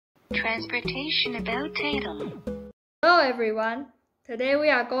transportation about Taitung. Hello everyone. Today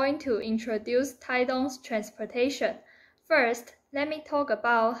we are going to introduce Taitung's transportation. First, let me talk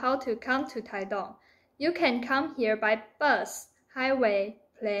about how to come to Taitung. You can come here by bus, highway,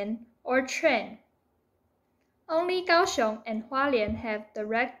 plane, or train. Only Kaohsiung and Hualien have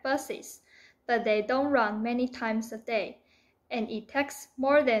direct buses, but they don't run many times a day, and it takes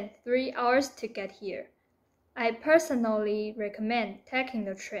more than 3 hours to get here. I personally recommend taking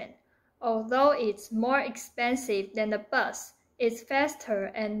the train. Although it's more expensive than the bus, it's faster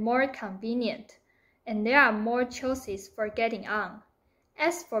and more convenient, and there are more choices for getting on.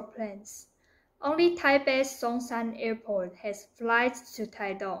 As for planes, only Taipei's Songshan Airport has flights to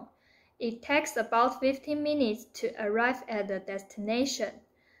Taitung. It takes about 15 minutes to arrive at the destination.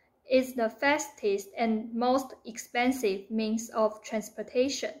 It's the fastest and most expensive means of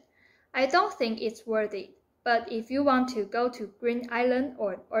transportation. I don't think it's worth it. But if you want to go to Green Island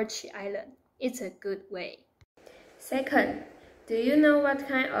or Orchid Island, it's a good way. Second, do you know what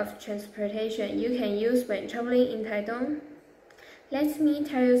kind of transportation you can use when traveling in Taitung? Let me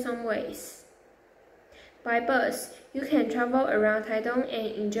tell you some ways. By bus, you can travel around Taitung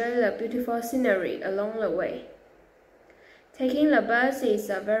and enjoy the beautiful scenery along the way. Taking the bus is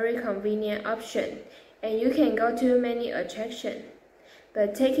a very convenient option, and you can go to many attractions.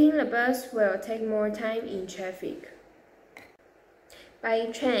 But taking the bus will take more time in traffic. By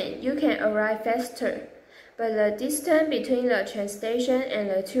train, you can arrive faster, but the distance between the train station and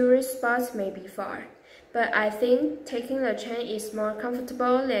the tourist spots may be far. But I think taking the train is more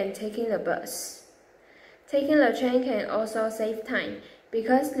comfortable than taking the bus. Taking the train can also save time,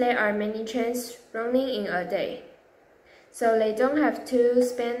 because there are many trains running in a day. So they don't have to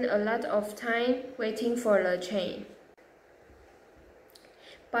spend a lot of time waiting for the train.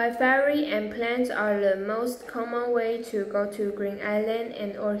 By ferry and planes are the most common way to go to Green Island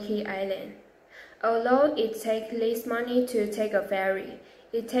and Orchid Island. Although it takes less money to take a ferry,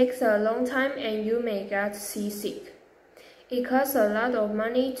 it takes a long time and you may get seasick. It costs a lot of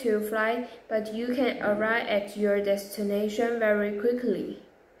money to fly, but you can arrive at your destination very quickly,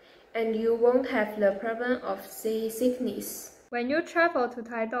 and you won't have the problem of seasickness. When you travel to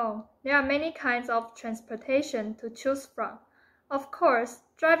Taitung, there are many kinds of transportation to choose from. Of course,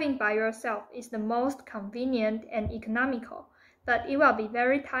 driving by yourself is the most convenient and economical, but it will be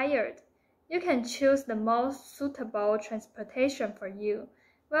very tired. You can choose the most suitable transportation for you.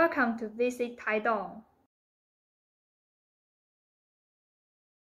 Welcome to visit Taitung.